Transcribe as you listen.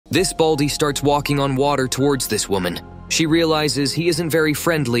This Baldy starts walking on water towards this woman. She realizes he isn't very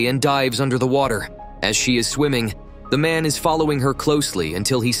friendly and dives under the water. As she is swimming, the man is following her closely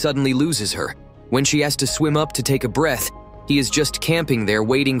until he suddenly loses her. When she has to swim up to take a breath, he is just camping there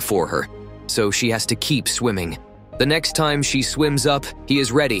waiting for her, so she has to keep swimming. The next time she swims up, he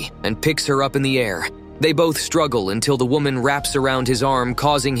is ready and picks her up in the air. They both struggle until the woman wraps around his arm,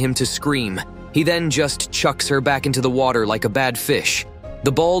 causing him to scream. He then just chucks her back into the water like a bad fish.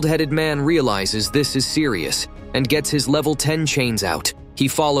 The bald-headed man realizes this is serious and gets his level 10 chains out. He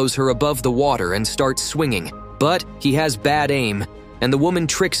follows her above the water and starts swinging, but he has bad aim, and the woman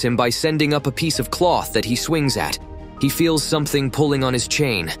tricks him by sending up a piece of cloth that he swings at. He feels something pulling on his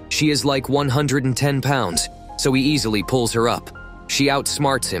chain. She is like 110 pounds, so he easily pulls her up. She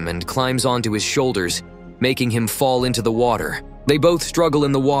outsmarts him and climbs onto his shoulders, making him fall into the water. They both struggle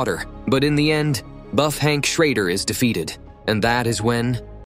in the water, but in the end, Buff Hank Schrader is defeated. And that is when